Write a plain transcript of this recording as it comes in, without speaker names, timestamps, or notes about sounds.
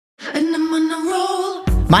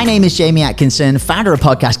My name is Jamie Atkinson, founder of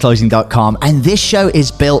podcastclosing.com, and this show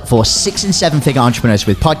is built for 6 and 7 figure entrepreneurs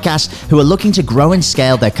with podcasts who are looking to grow and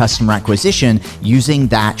scale their customer acquisition using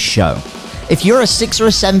that show. If you're a 6 or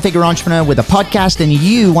a 7 figure entrepreneur with a podcast and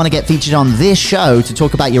you want to get featured on this show to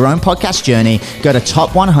talk about your own podcast journey, go to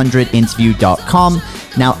top100interview.com.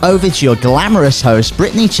 Now over to your glamorous host,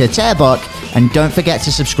 Brittany Chatterbach, and don't forget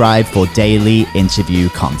to subscribe for daily interview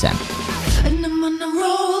content.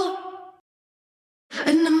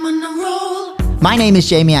 My name is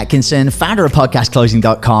Jamie Atkinson, founder of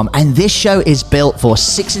podcastclosing.com, and this show is built for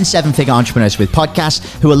 6 and 7 figure entrepreneurs with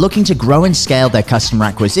podcasts who are looking to grow and scale their customer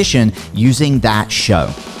acquisition using that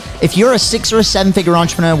show. If you're a 6 or a 7 figure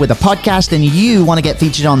entrepreneur with a podcast and you want to get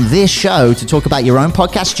featured on this show to talk about your own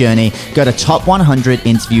podcast journey, go to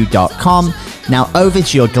top100interview.com. Now over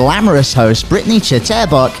to your glamorous host, Brittany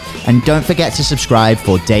Chatterbach, and don't forget to subscribe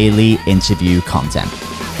for daily interview content.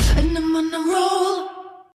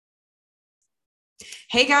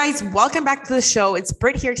 Hey guys, welcome back to the show. It's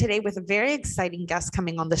Britt here today with a very exciting guest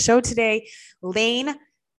coming on the show today, Lane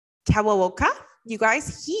Kawaoka. You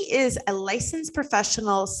guys, he is a licensed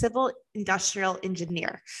professional civil industrial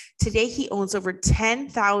engineer. Today, he owns over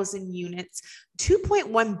 10,000 units,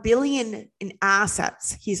 2.1 billion in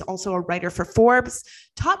assets. He's also a writer for Forbes,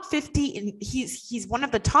 top 50, and he's one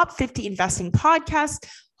of the top 50 investing podcast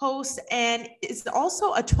host, and is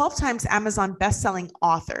also a 12 times Amazon best-selling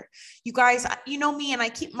author. You guys, you know me, and I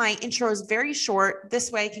keep my intros very short.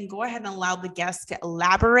 This way I can go ahead and allow the guests to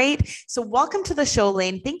elaborate. So welcome to the show,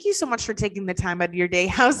 Lane. Thank you so much for taking the time out of your day.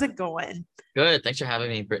 How's it going? Good. Thanks for having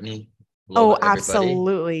me, Brittany. Hello,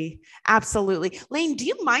 absolutely. Absolutely. Lane, do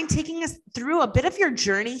you mind taking us through a bit of your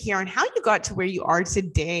journey here and how you got to where you are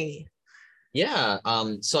today? Yeah.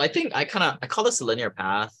 So I think I call this a linear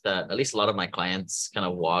path that at least a lot of my clients kind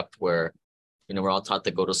of walked, where, we're all taught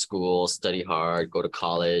to go to school, study hard, go to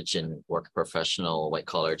college and work a professional white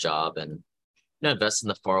collar job and, invest in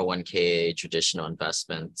the 401k, traditional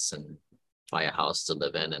investments, and buy a house to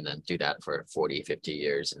live in, and then do that for 40, 50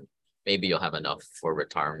 years. And maybe you'll have enough for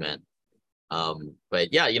retirement.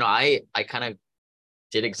 But yeah, I kind of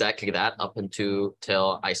did exactly that up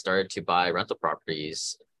until I started to buy rental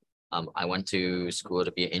properties. I went to school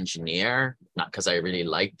to be an engineer, not because I really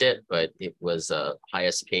liked it, but it was a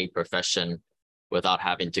highest paid profession without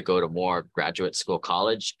having to go to more graduate school,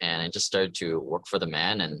 college. And I just started to work for the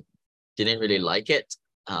man and didn't really like it.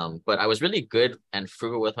 But I was really good and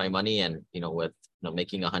frugal with my money. And, with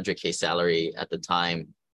making a 100K salary at the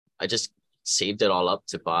time, I just saved it all up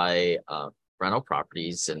to buy rental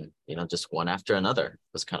properties, and, just one after another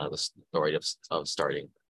was kind of the story of starting.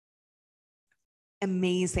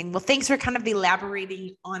 Amazing. Well, thanks for kind of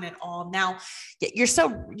elaborating on it all. Now, you're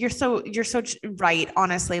so right.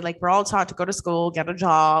 Honestly, like, we're all taught to go to school, get a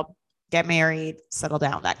job, get married, settle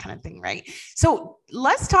down, that kind of thing, right? So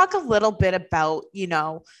let's talk a little bit about,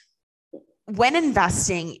 when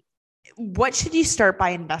investing, what should you start by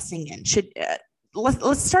investing in?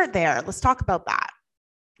 Let's start there. Let's talk about that.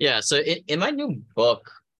 Yeah. So in my new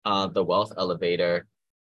book, The Wealth Elevator,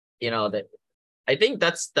 I think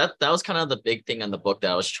that was kind of the big thing in the book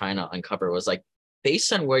that I was trying to uncover, was like,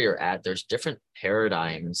 based on where you're at, there's different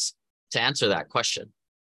paradigms to answer that question,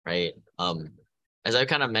 right? As I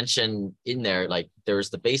kind of mentioned in there, like, there's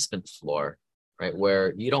the basement floor, right,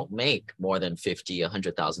 where you don't make more than $50,000,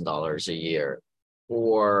 $100,000 a year,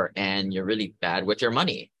 and you're really bad with your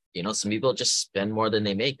money. Some people just spend more than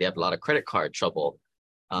they make. They have a lot of credit card trouble.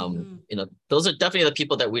 Those are definitely the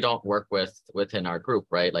people that we don't work with within our group,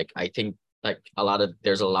 right? Like, I think,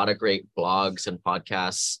 there's a lot of great blogs and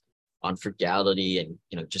podcasts on frugality and,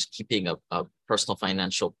 just keeping a personal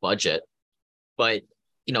financial budget. But,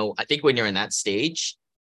 I think when you're in that stage,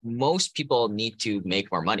 most people need to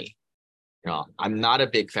make more money. I'm not a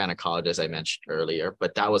big fan of college, as I mentioned earlier,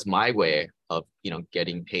 but that was my way of,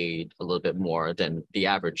 getting paid a little bit more than the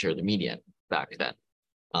average or the median back then.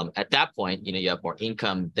 At that point, you have more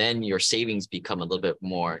income, then your savings become a little bit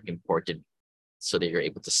more important, so that you're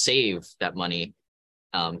able to save that money.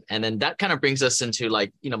 And then that kind of brings us into,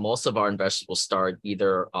 like, most of our investors will start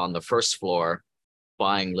either on the first floor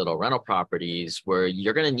buying little rental properties where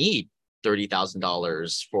you're going to need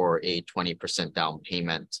 $30,000 for a 20% down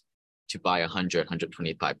payment to buy a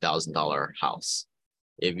 $125,000 house.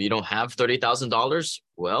 If you don't have $30,000,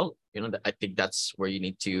 well, I think that's where you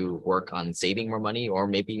need to work on saving more money, or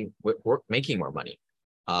maybe work making more money.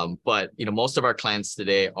 But most of our clients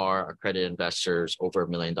today are accredited investors over $1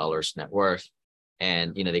 million net worth,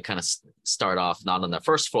 and they kind of start off not on the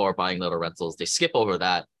first floor buying little rentals. They skip over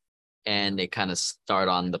that, and they kind of start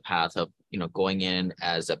on the path of going in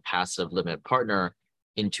as a passive limited partner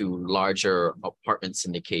into larger apartment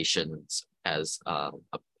syndications as a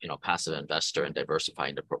passive investor and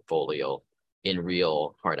diversifying the portfolio in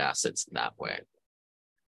real hard assets in that way.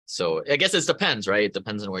 So I guess it depends, right? It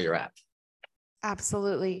depends on where you're at.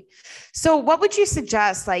 Absolutely. So what would you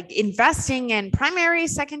suggest, like investing in primary,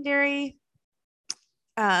 secondary,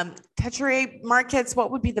 tertiary markets?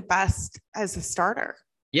 What would be the best as a starter?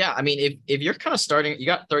 Yeah, I mean, if you're kind of starting, you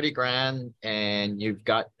got 30 grand and you've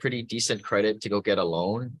got pretty decent credit to go get a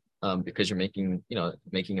loan, because you're making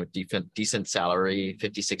a decent salary,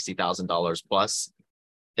 $50,000-$60,000 plus,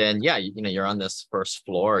 then yeah, you're on this first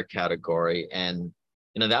floor category. And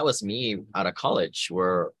that was me out of college,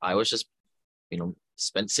 where I was just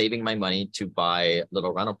saving my money to buy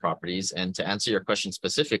little rental properties. And to answer your question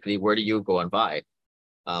specifically, where do you go and buy?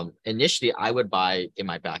 Initially, I would buy in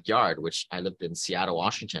my backyard, which I lived in Seattle,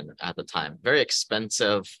 Washington at the time. Very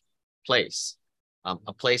expensive place,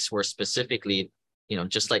 a place where specifically,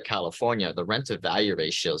 just like California, the rent to value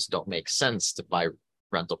ratios don't make sense to buy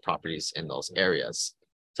rental properties in those areas.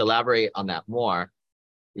 To elaborate on that more,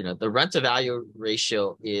 the rent to value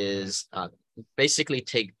ratio is basically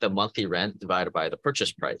take the monthly rent divided by the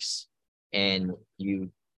purchase price, and you're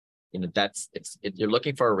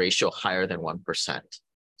looking for a ratio higher than 1%.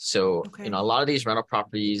 So, Okay. a lot of these rental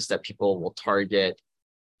properties that people will target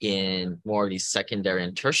in more of these secondary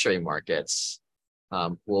and tertiary markets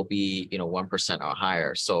will be, 1% or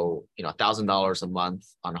higher. So, $1,000 a month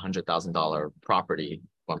on $100,000 property,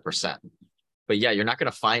 1%. But yeah, you're not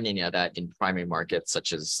going to find any of that in primary markets,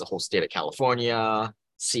 such as the whole state of California,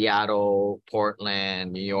 Seattle,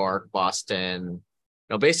 Portland, New York, Boston,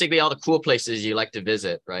 basically all the cool places you like to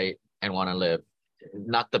visit, right? And want to live.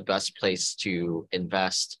 Not the best place to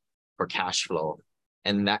invest for cash flow.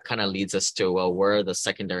 And that kind of leads us to, well, where are the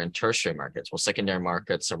secondary and tertiary markets? Well, secondary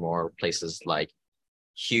markets are more places like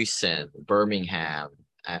Houston, Birmingham,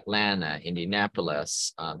 Atlanta,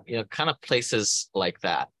 Indianapolis, kind of places like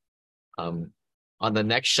that. On the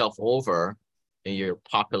next shelf over, in your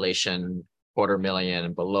population 250,000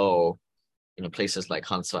 and below, places like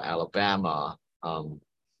Huntsville, Alabama,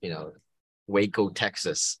 Waco,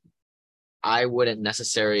 Texas. I wouldn't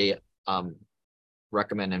necessarily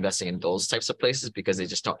recommend investing in those types of places because they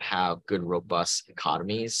just don't have good, robust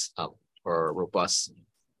economies or robust,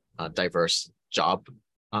 diverse job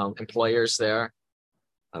employers there.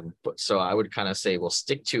 So I would kind of say, well,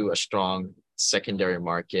 stick to a strong secondary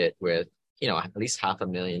market with, at least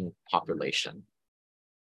 500,000 population.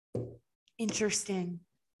 Interesting.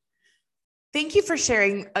 Thank you for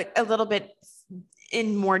sharing a little bit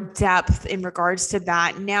in more depth in regards to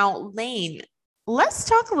that. Now, Lane, let's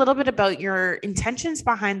talk a little bit about your intentions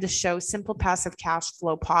behind the show, Simple Passive Cash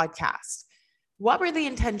Flow Podcast. What were the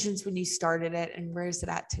intentions when you started it, and where is it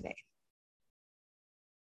at today?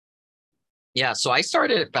 Yeah, so I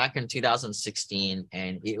started it back in 2016,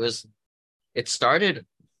 and it started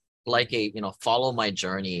like a follow my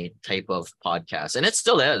journey type of podcast, and it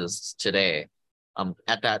still is today.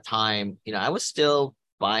 At that time, I was still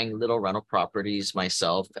buying little rental properties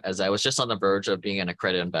myself, as I was just on the verge of being an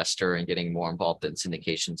accredited investor and getting more involved in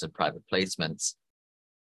syndications and private placements.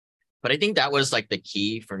 But I think that was like the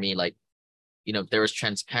key for me. Like, there was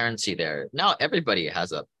transparency there. Now everybody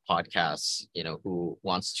has a podcast, who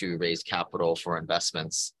wants to raise capital for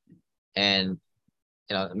investments. And,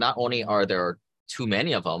 not only are there too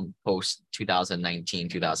many of them post 2019,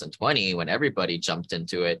 2020, when everybody jumped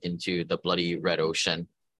into the bloody red ocean,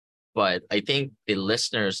 but I think the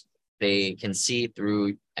listeners, they can see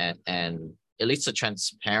through and at least the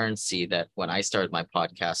transparency that when I started my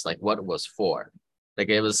podcast, like what it was for. Like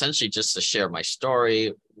it was essentially just to share my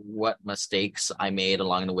story, what mistakes I made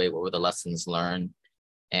along the way, what were the lessons learned.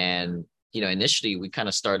 And, initially we kind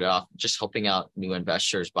of started off just helping out new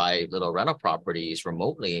investors buy little rental properties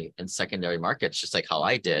remotely in secondary markets, just like how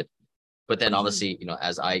I did. But then obviously,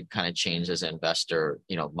 as I kind of changed as an investor,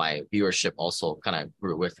 my viewership also kind of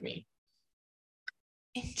grew with me.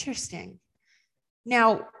 Interesting.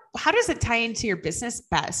 Now, how does it tie into your business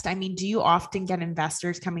best? I mean, do you often get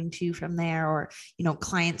investors coming to you from there, or,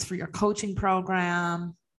 clients for your coaching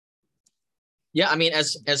program? Yeah, I mean,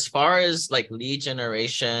 as far as like lead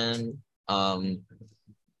generation,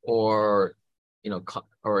 or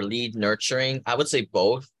lead nurturing, I would say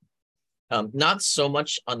both. Not so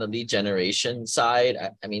much on the lead generation side.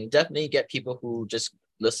 I mean, definitely get people who just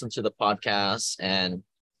listen to the podcast and,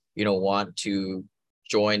 want to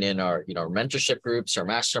join in our, mentorship groups or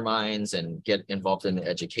masterminds and get involved in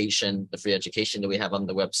the free education that we have on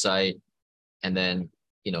the website. And then,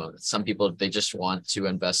 some people, they just want to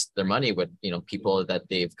invest their money with, people that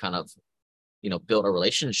they've kind of, built a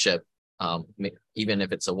relationship even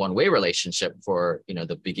if it's a one-way relationship for,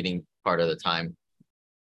 the beginning part of the time.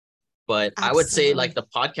 But I would say like the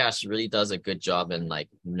podcast really does a good job in like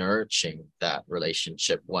nurturing that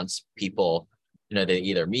relationship. Once people, they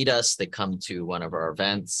either meet us, they come to one of our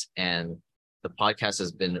events, and the podcast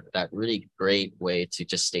has been that really great way to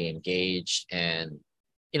just stay engaged and,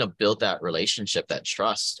 build that relationship, that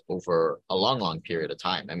trust over a long, long period of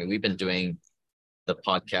time. I mean, we've been doing the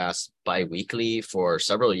podcast bi-weekly for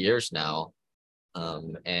several years now.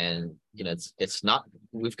 And, it's not,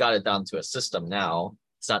 we've got it down to a system now.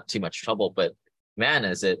 It's not too much trouble, but man,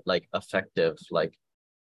 is it like effective? Like,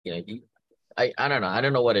 I don't know. I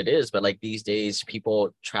don't know what it is, but like these days,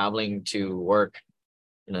 people traveling to work,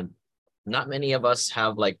 not many of us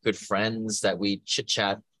have like good friends that we chit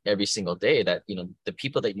chat every single day, that, the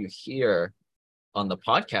people that you hear on the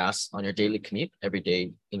podcast on your daily commute every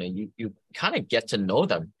day, you kind of get to know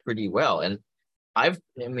them pretty well. And I'm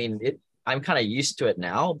kind of used to it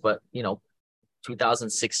now, but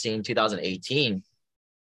 2016, 2018,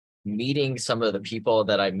 meeting some of the people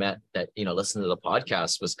that I met that, listen to the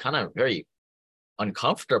podcast was kind of very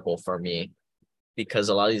uncomfortable for me, because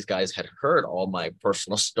a lot of these guys had heard all my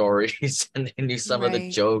personal stories and they knew some of the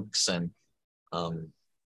jokes, and,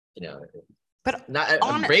 but not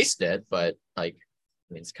embraced it, but like,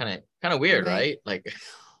 it's kind of weird, right? Like,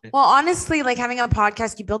 well, honestly, like having a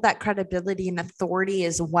podcast, you build that credibility and authority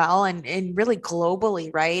as well, and really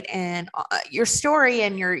globally, right? And your story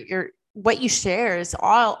and your what you share is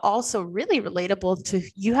all also really relatable to,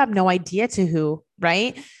 you have no idea to who,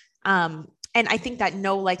 right? And I think that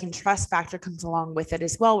know, like, and trust factor comes along with it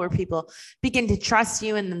as well, where people begin to trust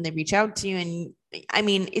you and then they reach out to you. And I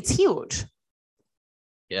mean, it's huge.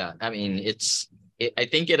 Yeah. I mean, I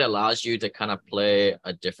think it allows you to kind of play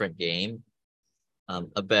a different game,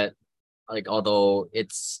 a bit, like, although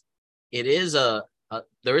there is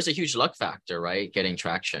a huge luck factor, right? Getting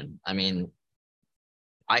traction. I mean,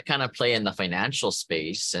 I kind of play in the financial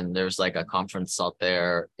space, and there's like a conference out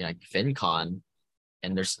there, like FinCon,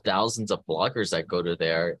 and there's thousands of bloggers that go to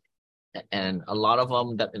there, and a lot of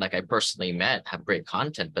them that like I personally met have great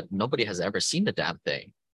content, but nobody has ever seen the damn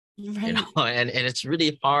thing, right. And it's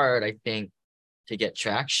really hard, I think, to get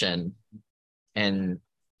traction. And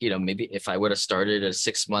maybe if I would have started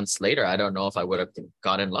 6 months later, I don't know if I would have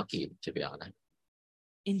gotten lucky, to be honest.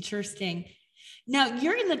 Interesting. Now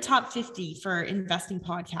you're in the top 50 for investing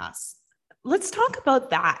podcasts. Let's talk about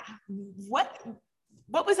that.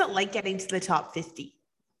 What was it like getting to the top 50?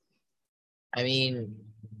 I mean,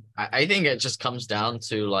 I think it just comes down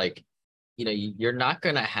to like, you're not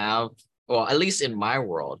going to have, well, at least in my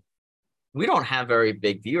world, we don't have very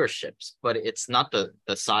big viewerships, but it's not the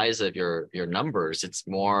size of your numbers. It's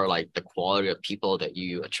more like the quality of people that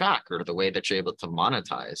you attract, or the way that you're able to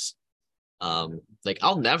monetize. Like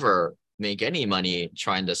I'll never make any money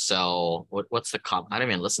trying to sell what's the I don't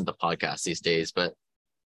even listen to podcasts these days, but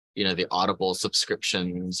the Audible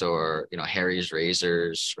subscriptions, or Harry's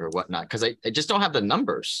razors or whatnot, because I just don't have the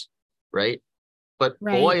numbers, right? But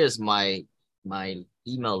boy, is my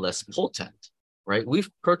email list potent, right?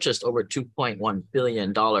 We've purchased over $2.1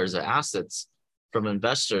 billion of assets from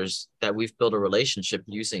investors that we've built a relationship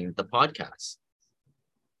using the podcast.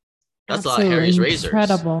 That's a lot of Harry's razors.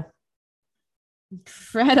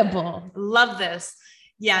 Incredible. Love this.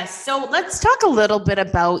 Yes. So let's talk a little bit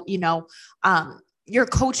about, your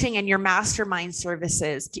coaching and your mastermind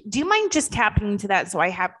services. Do you mind just tapping into that, so I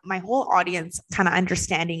have my whole audience kind of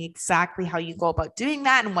understanding exactly how you go about doing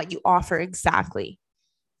that and what you offer exactly?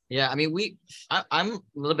 Yeah, I mean, I'm a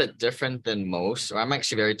little bit different than most, or I'm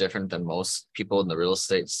actually very different than most people in the real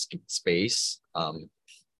estate space.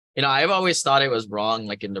 I've always thought it was wrong,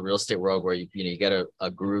 like in the real estate world, where you get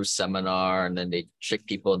a guru seminar, and then they trick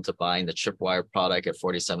people into buying the Tripwire product at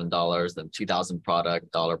 $47, then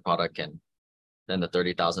 $2,000 product, and then the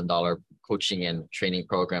 $30,000 coaching and training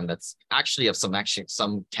program that's actually of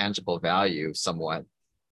some tangible value somewhat.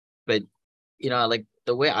 But like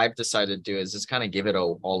the way I've decided to do is just kind of give it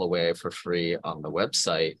all away for free on the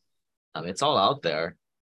website. It's all out there.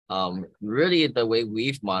 Really the way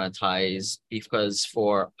we've monetized, because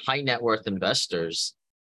for high net worth investors,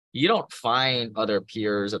 you don't find other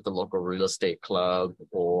peers at the local real estate club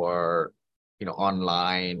or,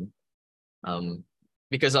 online.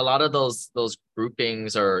 Because a lot of those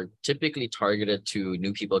groupings are typically targeted to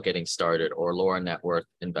new people getting started or lower net worth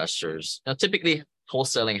investors. Now, typically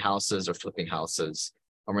wholesaling houses or flipping houses,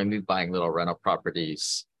 or maybe buying little rental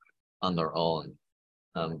properties on their own.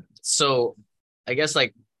 So I guess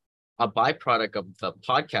like a byproduct of the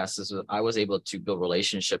podcast is that I was able to build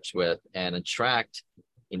relationships with and attract,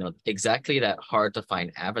 exactly that hard to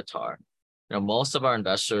find avatar most of our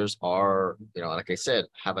investors are, like I said,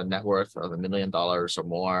 have a net worth of $1 million or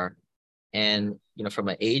more. And, from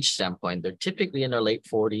an age standpoint, they're typically in their late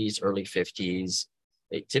 40s, early 50s.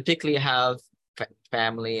 They typically have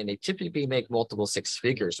family, and they typically make multiple six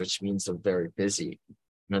figures, which means they're very busy.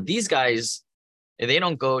 These guys, they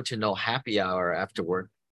don't go to no happy hour after work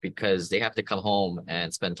because they have to come home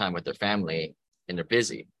and spend time with their family, and they're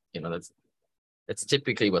busy. That's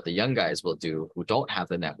typically what the young guys will do who don't have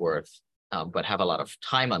the net worth, but have a lot of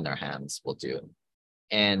time on their hands will do.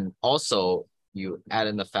 And also, you add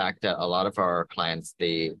in the fact that a lot of our clients,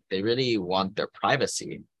 they really want their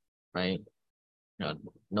privacy, right?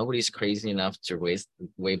 Nobody's crazy enough to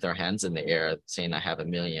wave their hands in the air saying I have $1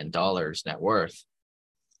 million net worth.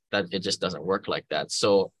 That it just doesn't work like that.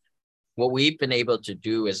 So what we've been able to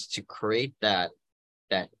do is to create that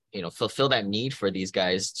fulfill that need for these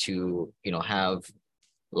guys to have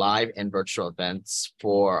live and virtual events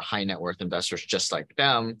for high net worth investors just like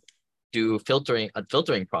them, do a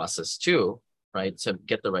filtering process too, right? To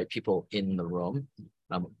get the right people in the room.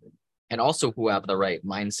 And also who have the right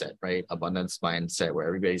mindset, right? Abundance mindset, where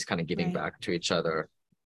everybody's kind of giving back to each other.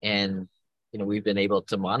 And, we've been able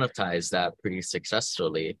to monetize that pretty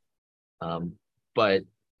successfully. But,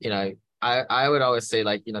 I would always say,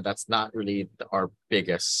 like, that's not really our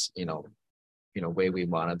biggest, way we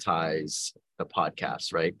monetize the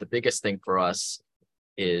podcast, right? The biggest thing for us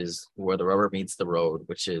is where the rubber meets the road,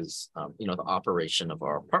 which is, the operation of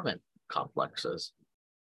our apartment complexes.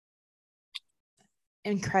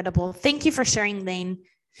 Incredible. Thank you for sharing, Lane.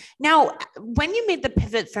 Now, when you made the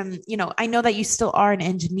pivot from, I know that you still are an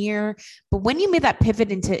engineer, but when you made that pivot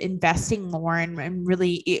into investing more and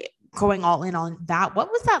really going all in on that, what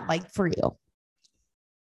was that like for you?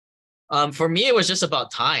 For me, it was just about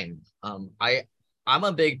time. I'm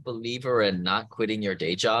a big believer in not quitting your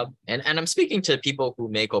day job. And I'm speaking to people who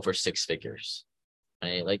make over six figures.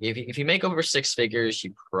 Right? Like if you make over six figures,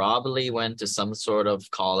 you probably went to some sort of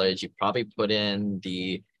college. You probably put in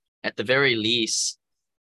at the very least,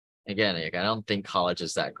 again, like, I don't think college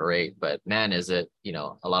is that great, but man, is it,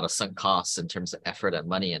 a lot of sunk costs in terms of effort and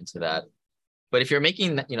money into that. But if you're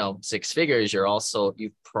making, six figures,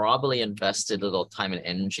 you've probably invested a little time and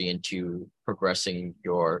energy into progressing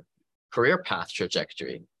your career path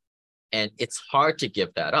trajectory. And it's hard to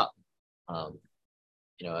give that up.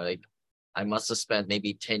 Like, I must have spent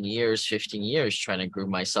maybe 10 years, 15 years trying to groom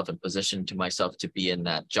myself and position to myself to be in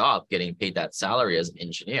that job, getting paid that salary as an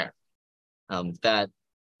engineer.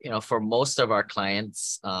 For most of our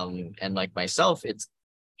clients, and like myself, it's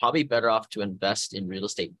probably better off to invest in real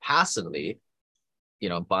estate passively,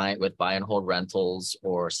 buy and hold rentals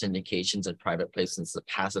or syndications and private placements as a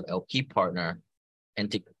passive LP partner, and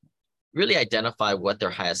to really identify what their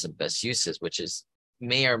highest and best use is, which is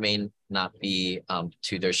may or may not be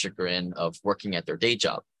to their chagrin of working at their day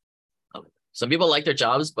job. Some people like their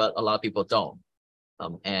jobs, but a lot of people don't,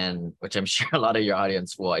 and which I'm sure a lot of your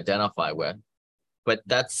audience will identify with. But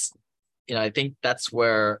that's, I think that's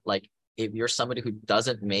where, like, if you're somebody who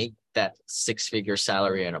doesn't make that six-figure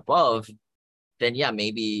salary and above, then yeah,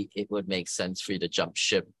 maybe it would make sense for you to jump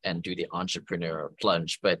ship and do the entrepreneur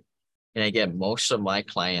plunge. But, and again, most of my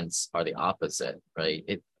clients are the opposite, right?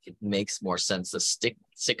 It makes more sense to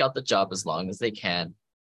stick out the job as long as they can,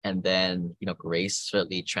 and then,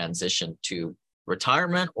 gracefully transition to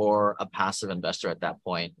retirement or a passive investor at that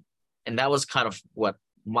point. And that was kind of what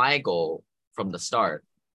my goal from the start.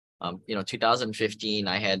 2015,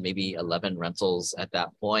 I had maybe 11 rentals at that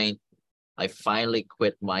point. I finally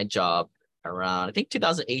quit my job around, I think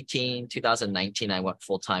 2018, 2019, I went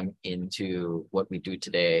full-time into what we do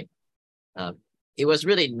today. It was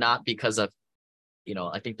really not because of,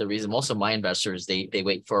 I think the reason most of my investors, they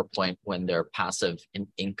wait for a point when their passive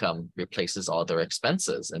income replaces all their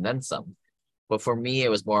expenses and then some. But for me, it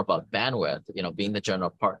was more about bandwidth, being the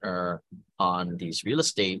general partner on these real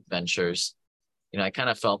estate ventures. I kind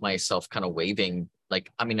of felt myself kind of waving,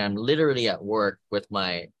 like, I'm literally at work with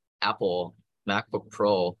my Apple MacBook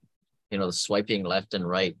Pro, swiping left and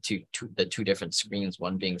right to the two different screens,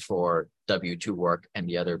 one being for W-2 work and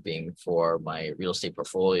the other being for my real estate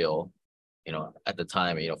portfolio, at the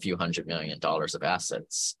time, a few $100 million of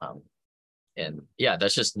assets. And yeah,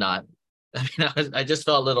 that's just not, I just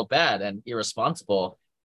felt a little bad and irresponsible,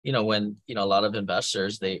 when, a lot of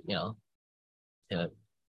investors, they,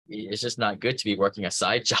 it's just not good to be working a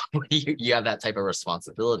side job when you have that type of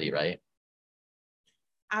responsibility, right?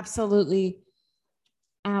 Absolutely.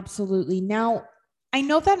 Absolutely. Now, I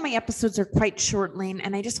know that my episodes are quite short, Lane,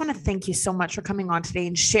 and I just want to thank you so much for coming on today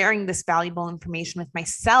and sharing this valuable information with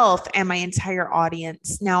myself and my entire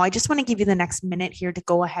audience. Now, I just want to give you the next minute here to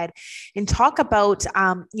go ahead and talk about,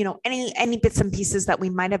 any bits and pieces that we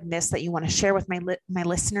might have missed that you want to share with my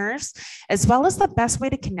listeners, as well as the best way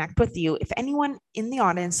to connect with you if anyone in the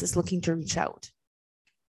audience is looking to reach out.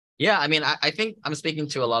 Yeah, I mean, I think I'm speaking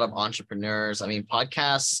to a lot of entrepreneurs. I mean,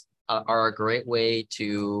 podcasts are a great way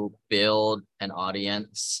to build an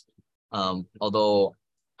audience. Although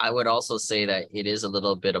I would also say that it is a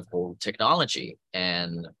little bit of old technology,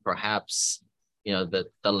 and perhaps, the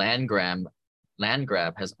land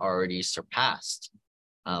grab has already surpassed.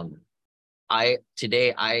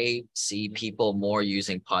 Today I see people more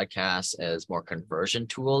using podcasts as more conversion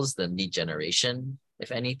tools than lead generation,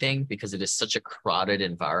 if anything, because it is such a crowded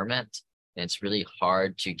environment and it's really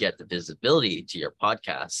hard to get the visibility to your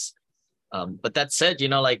podcasts. But that said,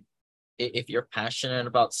 if you're passionate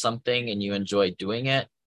about something and you enjoy doing it,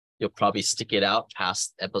 you'll probably stick it out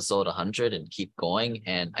past episode 100 and keep going.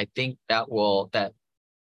 And I think that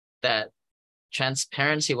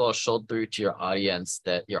transparency will show through to your audience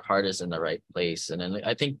that your heart is in the right place. And then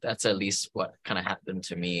I think that's at least what kind of happened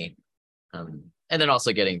to me. And then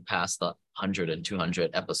also getting past the 100 and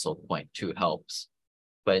 200 episode point too helps.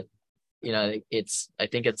 But I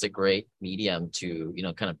think it's a great medium to,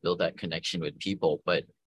 kind of build that connection with people. But,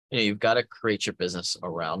 you've got to create your business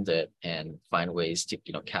around it and find ways to,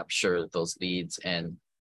 capture those leads and,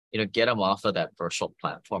 get them off of that virtual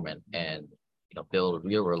platform and build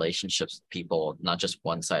real relationships with people, not just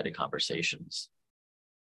one-sided conversations.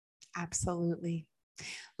 Absolutely.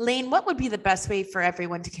 Lane, what would be the best way for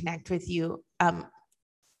everyone to connect with you?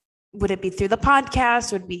 Would it be through the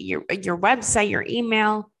podcast? Would it be your website, your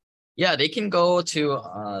email? Yeah, they can go to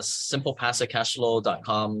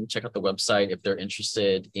simplepassivecashflow.com, check out the website if they're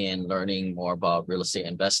interested in learning more about real estate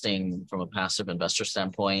investing from a passive investor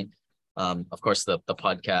standpoint. Of course, the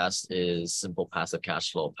podcast is Simple Passive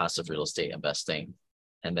Cash Flow, Passive Real Estate Investing.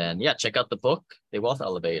 And then, check out the book, The Wealth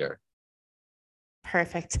Elevator.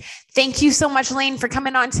 Perfect. Thank you so much, Lane, for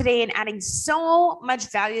coming on today and adding so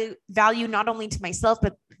much value not only to myself,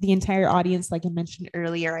 but the entire audience. Like I mentioned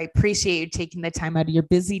earlier, I appreciate you taking the time out of your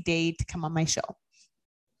busy day to come on my show.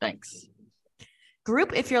 Thanks.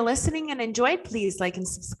 Group, if you're listening and enjoyed, please like and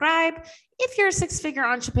subscribe. If you're a six-figure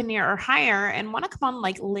entrepreneur or higher and want to come on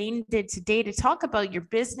like Lane did today to talk about your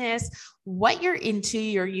business, what you're into,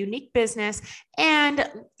 your unique business, and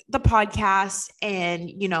the podcast,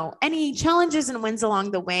 and any challenges and wins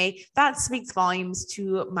along the way, that speaks volumes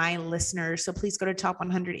to my listeners. So please go to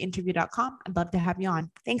top100interview.com. I'd love to have you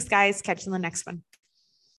on. Thanks, guys. Catch you in the next one.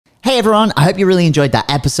 Hey everyone, I hope you really enjoyed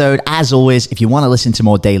that episode. As always, if you want to listen to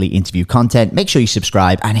more daily interview content, make sure you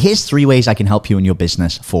subscribe. And here's 3 ways I can help you in your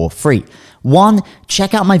business for free. 1,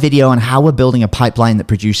 check out my video on how we're building a pipeline that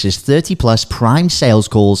produces 30 plus prime sales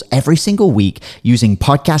calls every single week using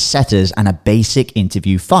podcast setters and a basic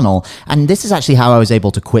interview funnel. And this is actually how I was able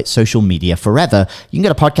to quit social media forever. You can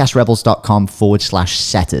go to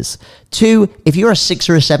podcastrebels.com/setters. 2, if you're a 6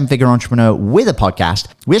 or a 7-figure entrepreneur with a podcast,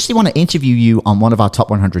 we actually want to interview you on one of our top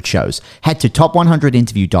 100 shows. Head to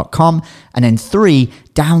top100interview.com. And then 3,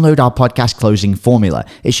 download our podcast closing formula.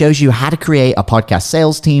 It shows you how to create a podcast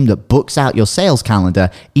sales team that books out your sales calendar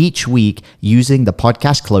each week using the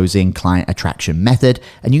podcast closing client attraction method.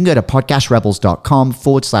 And you can go to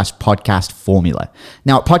podcastrebels.com/podcast formula.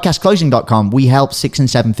 Now at podcastclosing.com, we help 6 and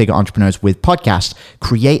 7-figure entrepreneurs with podcasts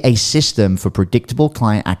create a system for predictable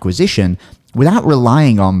client acquisition without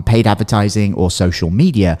relying on paid advertising or social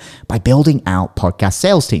media by building out podcast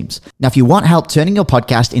sales teams. Now, if you want help turning your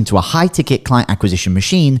podcast into a high-ticket client acquisition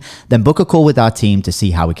machine, then book a call with our team to see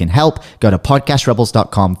how we can help. Go to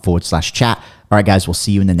podcastrebels.com/chat. All right, guys, we'll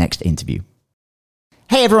see you in the next interview.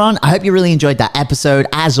 Hey everyone, I hope you really enjoyed that episode.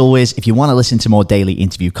 As always, if you want to listen to more daily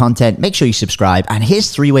interview content, make sure you subscribe. And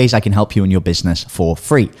here's 3 ways I can help you in your business for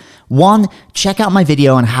free. 1, check out my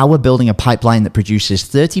video on how we're building a pipeline that produces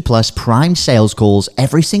 30 plus prime sales calls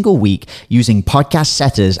every single week using podcast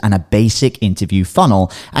setters and a basic interview funnel.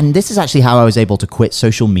 And this is actually how I was able to quit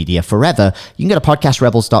social media forever. You can go to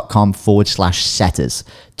podcastrebels.com/setters.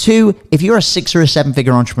 2, if you're a 6 or a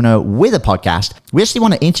 7-figure entrepreneur with a podcast, we actually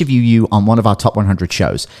want to interview you on one of our top 100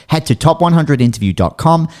 shows. Head to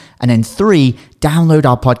top100interview.com. And then 3, download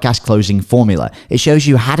our podcast closing formula. It shows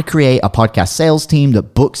you how to create a podcast sales team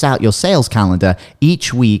that books out your sales calendar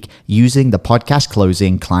each week using the podcast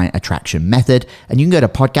closing client attraction method. And you can go to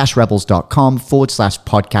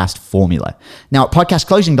podcastrebels.com/podcast formula. Now at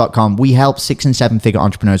podcastclosing.com, we help 6 and 7-figure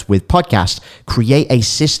entrepreneurs with podcasts create a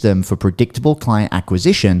system for predictable client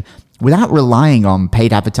acquisition without relying on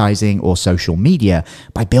paid advertising or social media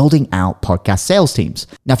by building out podcast sales teams.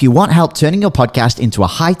 Now, if you want help turning your podcast into a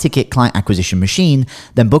high-ticket client acquisition machine,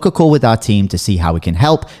 then book a call with our team to see how we can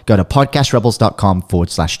help. Go to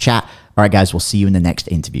podcastrebels.com/chat. All right, guys, we'll see you in the next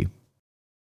interview.